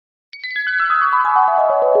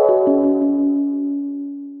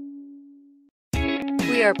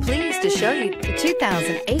We are pleased to show you the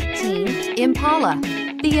 2018 Impala.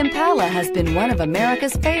 The Impala has been one of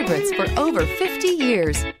America's favorites for over 50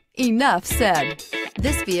 years. Enough said.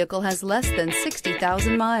 This vehicle has less than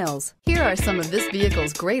 60,000 miles. Here are some of this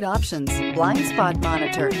vehicle's great options: blind spot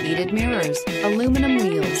monitor, heated mirrors, aluminum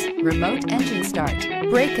wheels, remote engine start,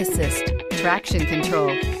 brake assist, traction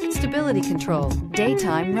control, stability control,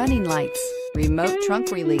 daytime running lights, remote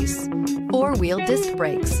trunk release, four-wheel disc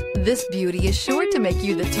brakes. This beauty is sure to make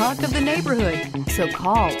you the talk of the neighborhood. So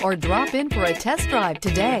call or drop in for a test drive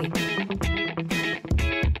today.